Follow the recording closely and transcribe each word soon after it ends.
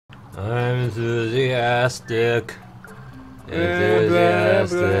I'm enthusiastic.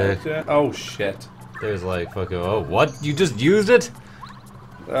 Enthusiastic. Oh shit. There's like fucking. Oh, what? You just used it?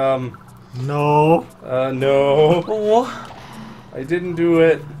 No. No. No. I didn't do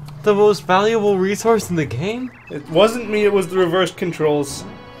it. The most valuable resource in the game? It wasn't me, it was the reverse controls.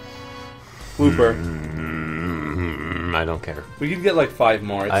 Blooper. I don't care. We could get like 5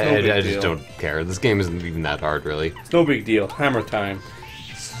 more. It's no big deal. I just don't care. This game isn't even that hard, really. It's no big deal. Hammer time.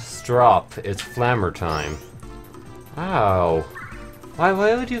 Strop. It's flammer time. Ow. Why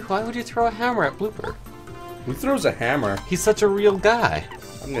would you throw a hammer at Blooper? Who throws a hammer? He's such a real guy.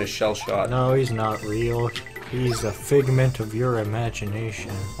 I'm gonna shell shot. No, he's not real. He's a figment of your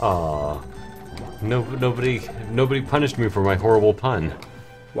imagination. Aw. Nobody punished me for my horrible pun.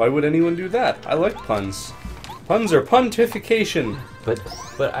 Why would anyone do that? I like puns. Puns are pontification. But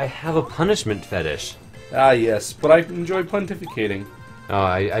I have a punishment fetish. Ah yes, but I enjoy pontificating. Oh,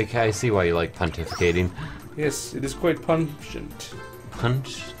 I see why you like pontificating. Yes, it is quite pungent.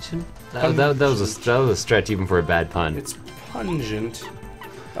 Pungent? That was a stretch even for a bad pun. It's pungent.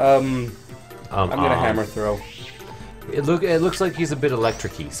 I'm gonna hammer throw. It looks like he's a bit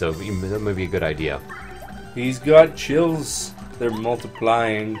electric-y, so that may be a good idea. He's got chills. They're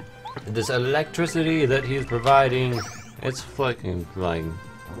multiplying. This electricity that he's providing, it's fucking like.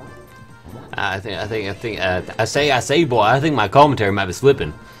 I say, boy, I think my commentary might be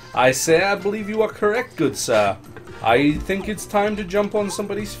slipping. I say I believe you are correct, good sir. I think it's time to jump on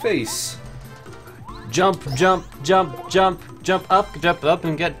somebody's face. Jump up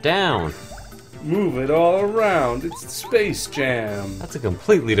and get down. Move it all around. It's Space Jam. That's a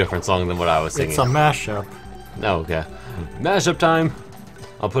completely different song than what I was singing. It's a mashup. Oh, okay. Mashup time.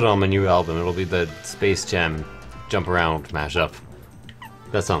 I'll put it on my new album. It'll be the Space Jam Jump Around mashup.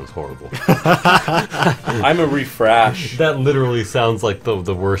 That sounds horrible. I'm a refresh. That literally sounds like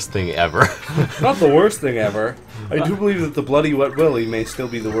the worst thing ever. Not the worst thing ever. I do believe that the Bloody Wet Willy may still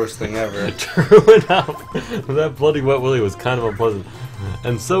be the worst thing ever. True enough. That Bloody Wet Willy was kind of unpleasant.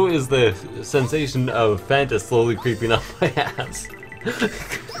 And so is the sensation of Fanta slowly creeping up my ass.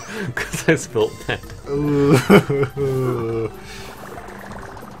 Because I spilled Fanta.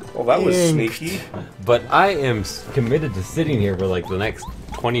 Well, that was sneaky. But I am committed to sitting here for like the next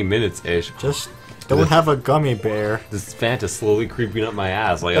 20 minutes-ish. Just don't have a gummy bear. This Fanta slowly creeping up my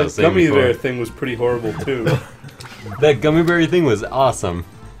ass, like I was That saying gummy before. bear thing was pretty horrible, too. That gummy berry thing was awesome.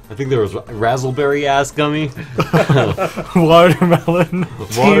 I think there was razzleberry ass gummy. Watermelon.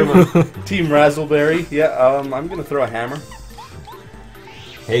 Team Razzleberry. Yeah, I'm gonna throw a hammer.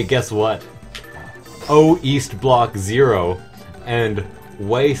 Hey, guess what? O East Block 0 and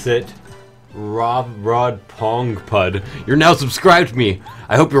Waysit Rod Pong Pud. You're now subscribed to me.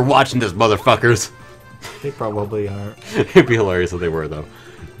 I hope you're watching this, motherfuckers. They probably aren't. It'd be hilarious if they were, though.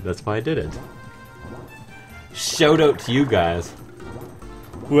 That's why I did it. Shout out to you guys.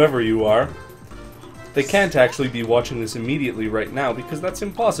 Whoever you are. They can't actually be watching this immediately right now because that's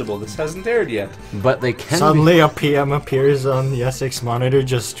impossible. This hasn't aired yet. But they can. Suddenly a PM appears on Yessik's monitor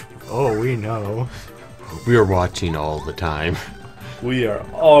just, oh, we know. We are watching all the time. We are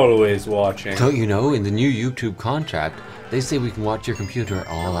always watching. Don't you know, in the new YouTube contract, they say we can watch your computer at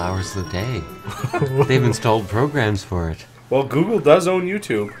all hours of the day. They've installed programs for it. Well, Google does own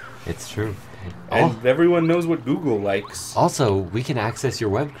YouTube. It's true. And everyone knows what Google likes. Also, we can access your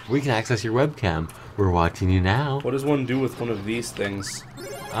webcam. We're watching you now. What does one do with one of these things?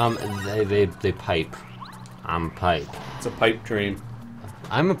 They pipe. I'm pipe. It's a pipe dream.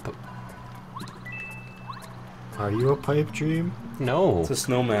 I'm a Are you a pipe dream? No. It's a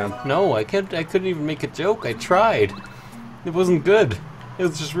snowman. No, I couldn't even make a joke. I tried. It wasn't good. It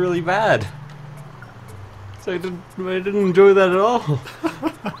was just really bad. So I didn't enjoy that at all.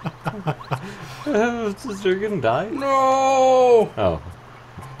 Sister gonna die? No! Oh.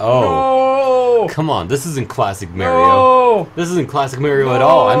 No! Come on, this isn't classic Mario. No! This isn't classic Mario at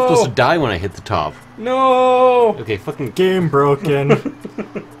all. I'm supposed to die when I hit the top. No! Okay, fucking Game broken.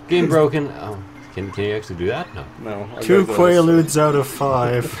 game broken. Oh, can you actually do that? No. No. 2 Quaaludes out of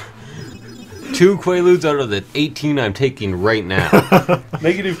 5. 2 Quaaludes out of the 18 I'm taking right now.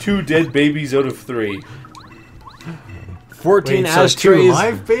 -2 dead babies out of 3. 14 Wait, so 2 ashtrays.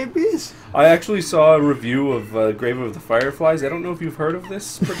 live babies? I actually saw a review of Grave of the Fireflies. I don't know if you've heard of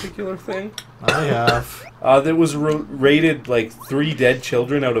this particular thing. I have. That was rated like 3 dead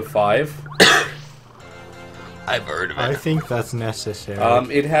children out of 5. I've heard of it. I think that's necessary.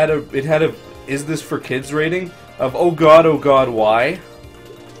 It had a is this for kids rating of oh god, why?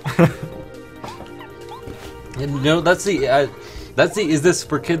 No, that's the is this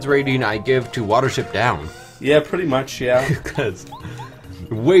for kids rating I give to Watership Down. Yeah, pretty much, yeah. Because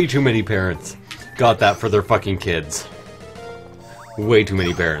Way too many parents got that for their fucking kids. Way too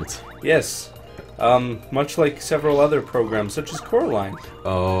many parents. Yes. Much like several other programs, such as Coraline.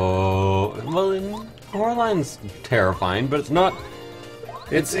 Oh, well, Coraline's terrifying, but it's not.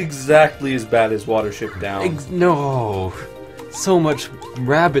 It's exactly as bad as Watership Down. No. So much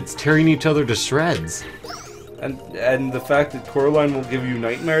rabbits tearing each other to shreds. And the fact that Coraline will give you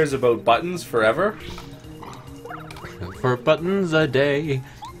nightmares about buttons forever? For buttons a day.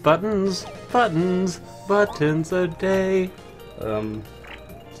 Buttons, buttons, buttons a day.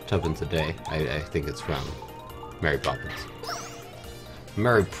 Tuppence a day. I think it's from Mary Poppins.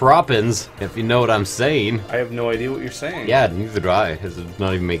 Mary Poppins, if you know what I'm saying. I have no idea what you're saying. Yeah, neither do I. It's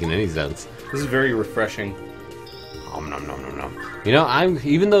not even making any sense. This is very refreshing. Nom nom nom nom nom. You know,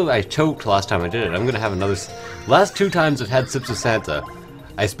 even though I choked last time I did it, I'm gonna have another. Last 2 times I've had sips of Santa,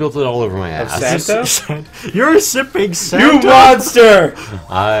 I spilled it all over my ass. Santa? You're sipping Santa. You monster!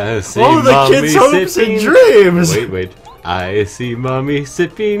 I see All the mommy kids' hopes sipping. and dreams. Wait. I see mommy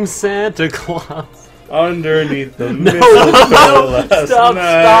sipping Santa Claus. Underneath the No, mistletoe last stop!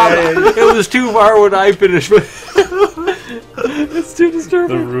 night. It was too far when I finished. It's too The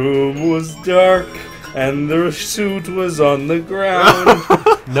disturbing. room was dark, and the suit was on the ground.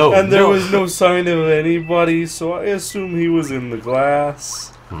 No, And there no. was no sign of anybody, so I assume he was in the glass.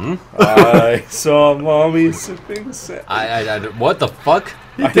 Hmm? I saw mommy sipping Santa. I what the fuck?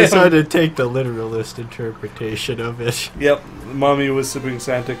 He decided to take the literalist interpretation of it. Yep, mommy was sipping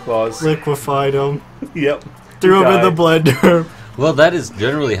Santa Claus. Liquefied him. Yep. Threw him in the Died. blender. Well, that is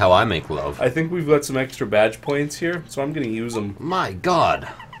generally how I make love. I think we've got some extra badge points here, so I'm gonna use them. My God,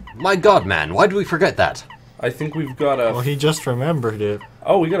 man, why do we forget that? I think we've got a... Well, he just remembered it.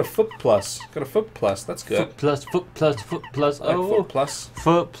 Oh, we got a foot plus. Got a foot plus. That's good. Foot plus, foot plus, foot plus. I like Oh, foot plus.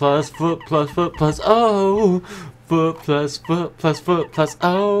 foot plus, foot plus, foot plus. Oh, foot plus, foot plus, foot plus.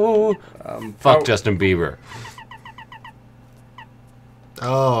 Oh, fuck how- Justin Bieber.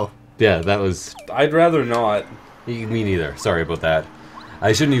 Oh. Yeah, that was. I'd rather not. Me neither. Sorry about that.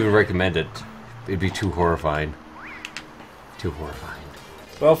 I shouldn't even recommend it. It'd be too horrifying. Too horrifying.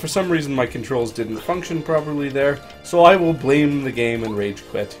 Well, for some reason my controls didn't function properly there, so I will blame the game and rage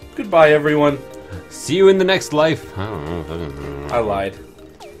quit. Goodbye, everyone. See you in the next life. I don't know. I lied.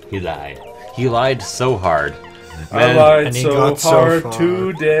 He lied. He lied so hard. I lied and he so got so hard far.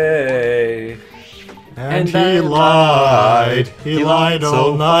 today. And he then lied. He lied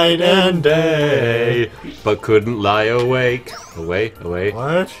all night and day. but couldn't lie awake. Awake?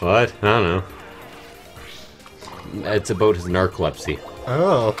 What? What? I don't know. It's about his narcolepsy.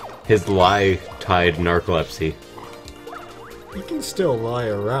 Oh. His lie-tied narcolepsy. He can still lie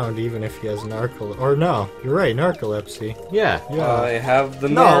around even if he has narcolepsy. Or no, you're right, narcolepsy. Yeah. Yeah. I have the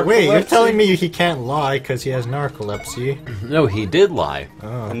No, wait, you're narcolepsy. telling me he can't lie because he has narcolepsy. No, he did lie.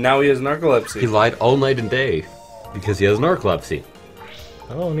 Oh. And now he has narcolepsy. He lied all night and day because he has narcolepsy.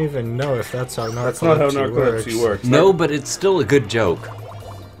 I don't even know if that's how narcolepsy That's not how narcolepsy works. No, but it's still a good joke.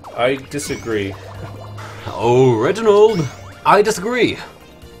 I disagree. Oh, Reginald, I disagree.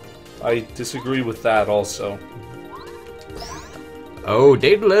 I disagree with that also. Oh,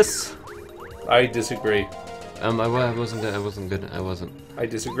 Daedalus. I disagree. I wasn't good. I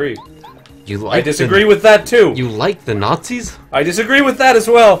disagree. You like? I disagree with that too. You like the Nazis? I disagree with that as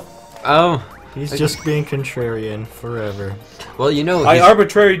well. Oh, He's just being contrarian forever. well, you know. I he's-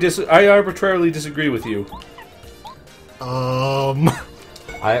 arbitrarily disagree with you.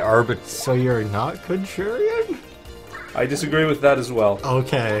 So you're not contrarian? I disagree with that as well.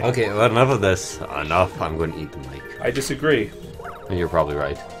 Okay. Okay, well, enough of this. Enough. I'm going to eat the mic. I disagree. And you're probably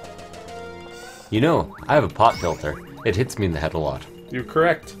right. You know, I have a pop filter. It hits me in the head a lot. You're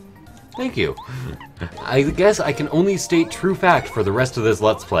correct. Thank you. I guess I can only state true fact for the rest of this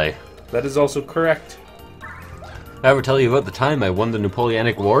Let's Play. That is also correct. Did I ever tell you about the time I won the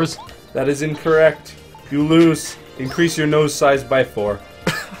Napoleonic Wars? That is incorrect. You lose. Increase your nose size by 4.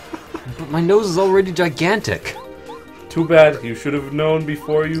 But my nose is already gigantic. Too bad. You should have known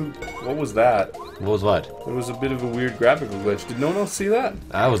before you... What was that? What was what? It was a bit of a weird graphical glitch. Did no one else see that?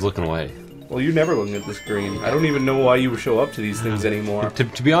 I was looking away. Well, you never looking at the screen. I don't even know why you show up to these things anymore.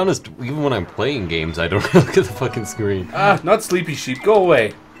 To be honest, even when I'm playing games, I don't look at the fucking screen. Ah, not Sleepy Sheep. Go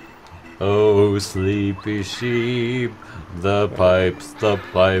away. Oh, sleepy sheep, the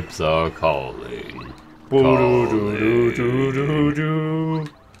pipes are calling. Boo-doo-doo-doo-doo-doo-doo.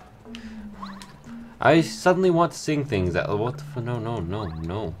 I suddenly want to sing things that. What the no.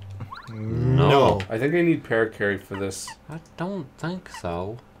 No. I think I need Paracarry for this. I don't think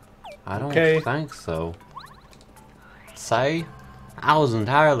so. I don't Okay. think so. Say, I was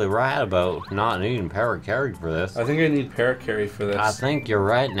entirely right about not needing para-carry for this. I think I need para-carry for this. I think you're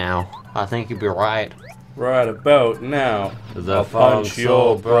right now. I think you'd be right. Right about now, The I'll punch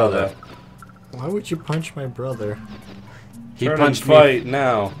your brother. Why would you punch my brother? He Turn punched and me. fight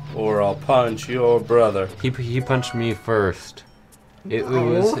now, or I'll punch your brother. He punched me first. It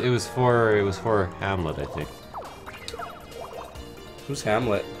was for Hamlet, I think. Who's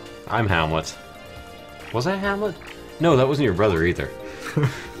Hamlet? I'm Hamlet. Was I Hamlet? No, that wasn't your brother either.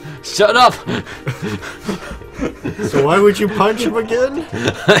 Shut up! So why would you punch him again?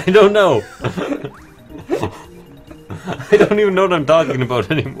 I don't know. I don't even know what I'm talking about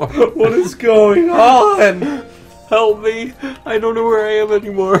anymore. What is going on? Help me! I don't know where I am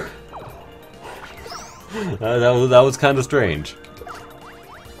anymore. That was kind of strange.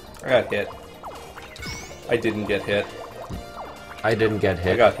 I got hit. I didn't get hit. I didn't get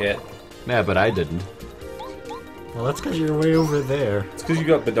hit. I got hit. Yeah, but I didn't. Well, that's because you're way over there. It's because you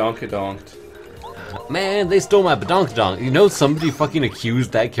got badonkadonked. Man, they stole my badonkadonk. You know, somebody fucking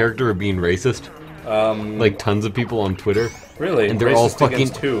accused that character of being racist. Like tons of people on Twitter. Really? And they're Racist all fucking.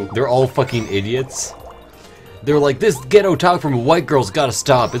 against who? They're all fucking idiots. They're like, this ghetto talk from a white girl's gotta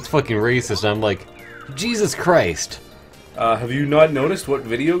stop. It's fucking racist. And I'm like, Jesus Christ. Have you not noticed what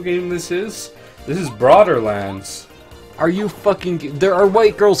video game this is? This is Broaderlands. Are you fucking... There are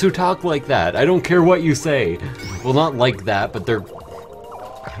white girls who talk like that. I don't care what you say. Well, not like that, but they're...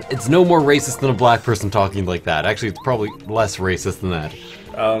 It's no more racist than a black person talking like that. Actually, it's probably less racist than that.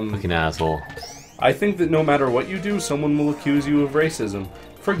 Fucking asshole. I think that no matter what you do, someone will accuse you of racism.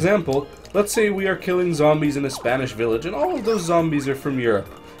 For example, let's say we are killing zombies in a Spanish village, and all of those zombies are from Europe.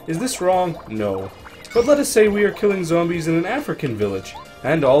 Is this wrong? No. But let us say we are killing zombies in an African village,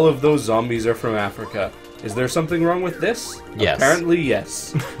 and all of those zombies are from Africa. Is there something wrong with this? Yes. Apparently,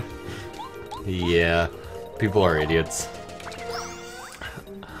 yes. Yeah. People are idiots.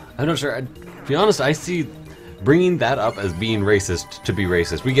 I'm not sure. To be honest, I see bringing that up as being racist to be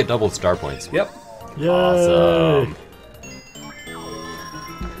racist. We get double star points. Yep. Yay! Awesome.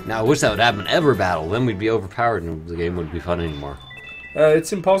 Now, I wish that would happen every battle. Then we'd be overpowered and the game wouldn't be fun anymore.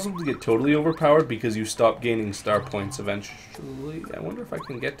 It's impossible to get totally overpowered because you stop gaining star points eventually. I wonder if I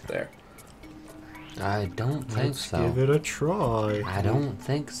can get to there. I don't think Let's so. give it a try. I don't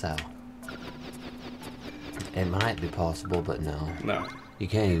think so. It might be possible, but no. No. You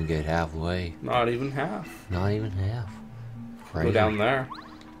can't even get halfway. Not even half. Not even half. Crazy. Go down there.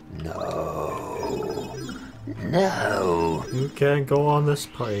 No. No. You can't go on this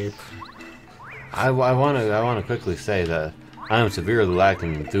pipe. I want to quickly say that I am severely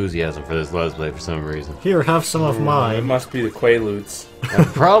lacking enthusiasm for this Let's Play for some reason. Here, have some of It mine. must be the Quaaludes.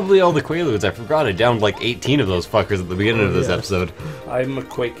 Probably all the Quaaludes. I forgot I downed like 18 of those fuckers at the beginning of this yeah. episode. I'm a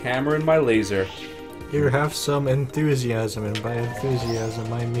Quake hammer and my laser. Here, have some enthusiasm, and by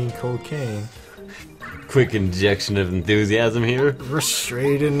enthusiasm I mean cocaine. Quick injection of enthusiasm here.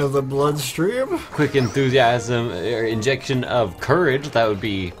 Straight into the bloodstream. Quick enthusiasm or injection of courage. That would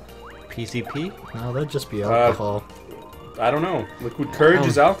be PCP. No, that'd just be alcohol. I don't know. Liquid courage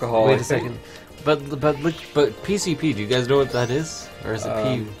is alcohol. Wait I a think. second. But PCP. Do you guys know what that is, or is it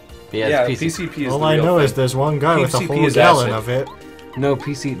P? Yeah, it's PCP is All the I real know thing. is there's one guy with a PCP whole is gallon acid. of it. No,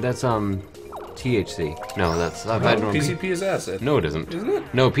 PC. That's THC. No, that's I No, don't know. PCP is acid. No, it isn't. Isn't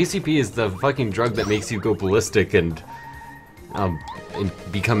it? No, PCP is the fucking drug that makes you go ballistic and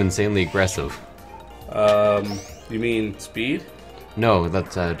become insanely aggressive. You mean speed? No,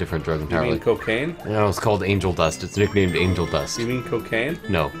 that's a different drug You entirely. mean cocaine? No, it's called Angel Dust. It's nicknamed Angel Dust. You mean cocaine?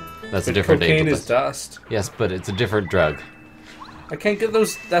 No, that's a But different cocaine Angel is Dust. dust. Yes, but it's a different drug. I can't get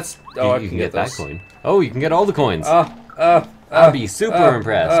those. That's oh, I you can can get that those. coin. Oh, you can get all the coins. I'll I'd be super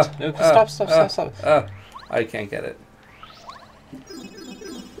impressed. No, stop. I can't get it.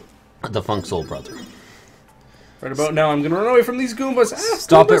 The Funk Soul Brother. Right about now, I'm gonna run away from these Goombas.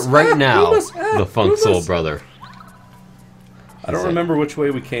 Stop Goombas, it right now, Goombas, the Funk Goombas. Soul Brother. I don't remember which way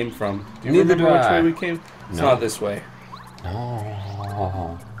we came from. Do you Neither remember do which I. way we came? It's No. not this way.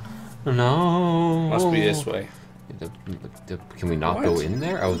 No. No. Must be this way. Can we not What? go in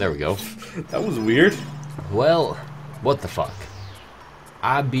there? Oh, there we go. That was weird. Well, what the fuck?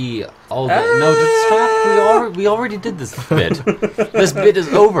 I be all day. No, just stop. We already did this bit. This bit is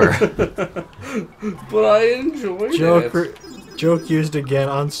over. But I enjoyed it. Joke used again,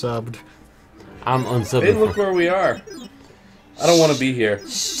 unsubbed. I'm unsubbing. Hey, look where we are. I don't want to be here.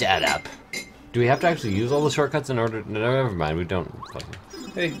 Shut up. Do we have to actually use all the shortcuts in order? No, never mind. We don't. Fucking.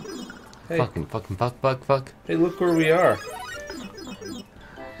 Hey. Hey. Fuck. Hey, look where we are.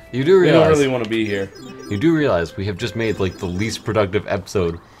 You do We don't realize. really want to be here. You do realize we have just made like the least productive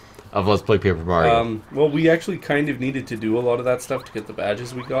episode of Let's Play Paper Mario. Well, we actually kind of needed to do a lot of that stuff to get the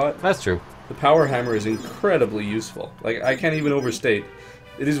badges we got. That's true. The power hammer is incredibly useful. Like, I can't even overstate.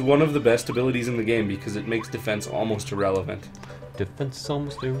 It is one of the best abilities in the game because it makes defense almost irrelevant. Defense is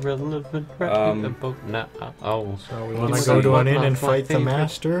almost irrelevant now. So we want to go to an inn and fight the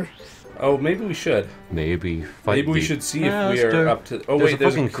master? Oh, maybe we should. Maybe fight Maybe we the should see if we are up to... Oh, There's wait, a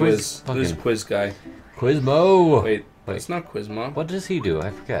there's a fucking quiz. quiz. There's a quiz guy. Quizmo! Wait, it's not Quizmo. What does he do?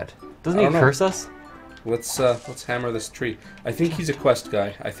 I forget. Doesn't I he don't know. curse us? Let's hammer this tree. I think he's a quest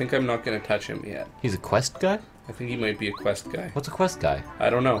guy. I think I'm not going to touch him yet. He's a quest guy? I think he might be a quest guy. What's a quest guy? I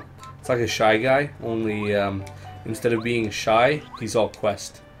don't know. It's like a shy guy, only instead of being shy, he's all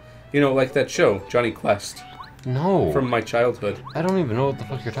quest. You know, like that show, Johnny Quest, No. from my childhood. I don't even know what the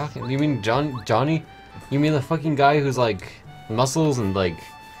fuck you're talking. You mean Johnny? You mean the fucking guy who's like muscles and like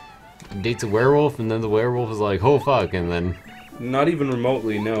dates a werewolf, and then the werewolf is like, oh fuck, and then... Not even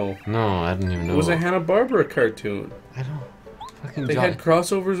remotely, no. No, I didn't even know. It was a Hanna-Barbera cartoon. I don't... Fucking They had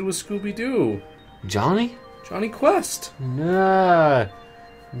crossovers with Scooby-Doo. Johnny? Johnny Quest. Nah.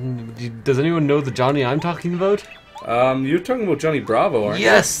 Does anyone know the Johnny I'm talking about? You're talking about Johnny Bravo, aren't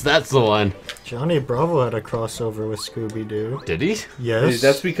Yes, that's the one. Johnny Bravo had a crossover with Scooby-Doo. Did he? you? Yes.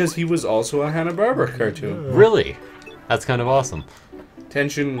 That's because he was also a Hanna-Barbera cartoon. Really? That's kind of awesome.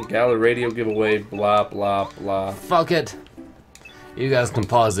 Attention, Gala Radio giveaway, blah, blah, blah. Fuck it. You guys can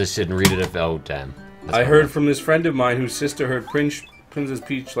pause this shit and read it if... Oh, damn. That's I fine. heard from this friend of mine whose sister heard Princess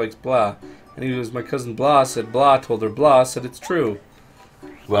Peach likes blah. And he was, my cousin Blah said blah, told her blah, said it's true.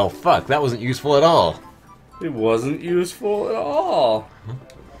 Well, fuck, that wasn't useful at all. It wasn't useful at all.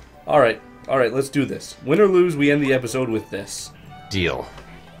 Alright, let's do this. Win or lose, we end the episode with this. Deal.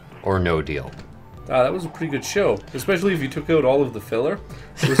 Or no deal. Ah, that was a pretty good show. Especially if you took out all of the filler.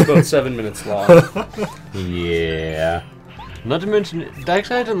 It was about 7 minutes long. Yeah. Not to mention,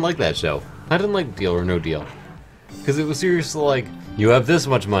 actually I didn't like that show. I didn't like Deal or No Deal. Because it was seriously like, you have this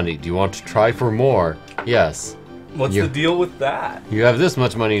much money, do you want to try for more? Yes. What's You- the deal with that? You have this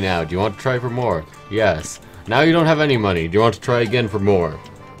much money now, do you want to try for more? Yes. Now you don't have any money, do you want to try again for more?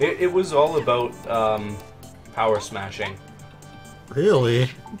 It was all about power smashing.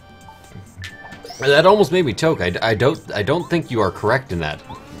 Really? That almost made me choke. I don't think you are correct in that.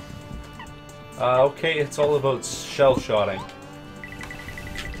 Okay, it's all about shell shotting.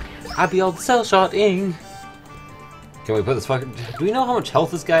 I be all cell shotting. Can we put this fucking... Do we know how much health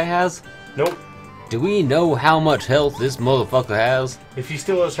this guy has? Nope. Do we know how much health this motherfucker has? If he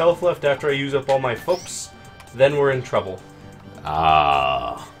still has health left after I use up all my foops, then we're in trouble.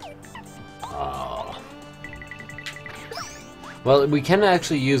 Ah. Well, we can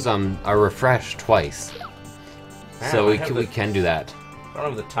actually use our refresh twice. So we can do that. I don't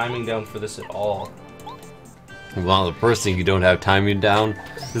have the timing down for this at all. Well, the first thing you don't have timing down.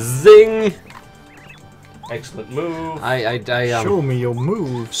 Zing! Excellent move. Show me your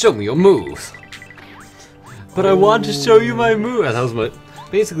moves. Show me your moves. But I want to show you my move. That was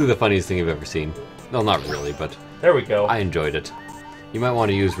basically the funniest thing I've ever seen. Well, not really, but There we go. I enjoyed it. You might want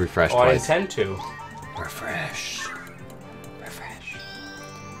to use refresh Oh, I twice. intend to. Refresh. Refresh.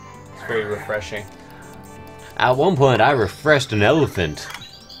 It's very refreshing. At one point, I refreshed an elephant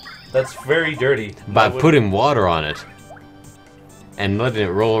That's very dirty. by That would- putting water on it and letting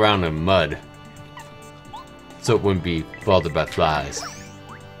it roll around in mud so it wouldn't be bothered by flies.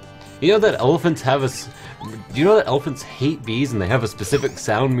 You know that elephants have do you know that elephants hate bees and they have a specific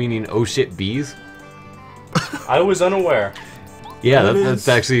sound meaning "oh shit bees"? I was unaware. Yeah, That that's is-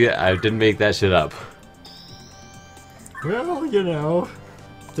 actually, I didn't make that shit up. Well, you know,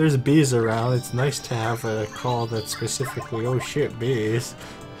 if there's bees around, it's nice to have a call that's specifically, oh shit, bees.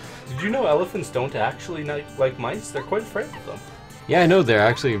 Did you know elephants don't actually like mice? They're quite afraid of them. Yeah, I know, they're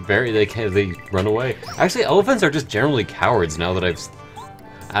actually they run away. Actually, elephants are just generally cowards now that I've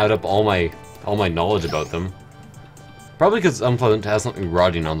added up all my knowledge about them. Probably because unpleasant to have something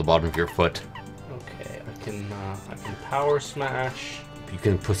rotting on the bottom of your foot. Okay, I can power smash. You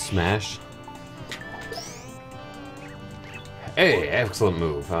can push smash. Hey, excellent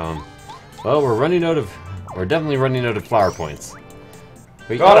move. Well, we're definitely running out of flower points.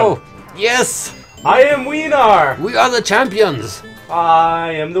 Got him. Yes! I am winrar. We are the champions!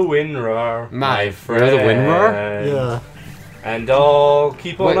 I am the winrar. My friend. you're the winrar? Yeah. And I'll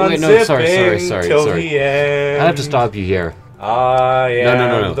keep on Wait, no, unzipping sorry. till the end. I have to stop you here. I am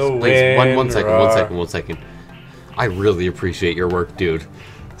No. the Please, one winrar. second. I really appreciate your work, dude.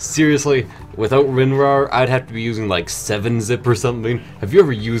 Seriously, without WinRAR, I'd have to be using like 7-zip or something. Have you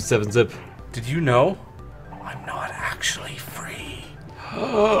ever used 7-zip? Did you know? I'm not actually free.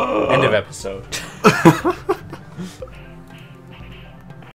 End of episode.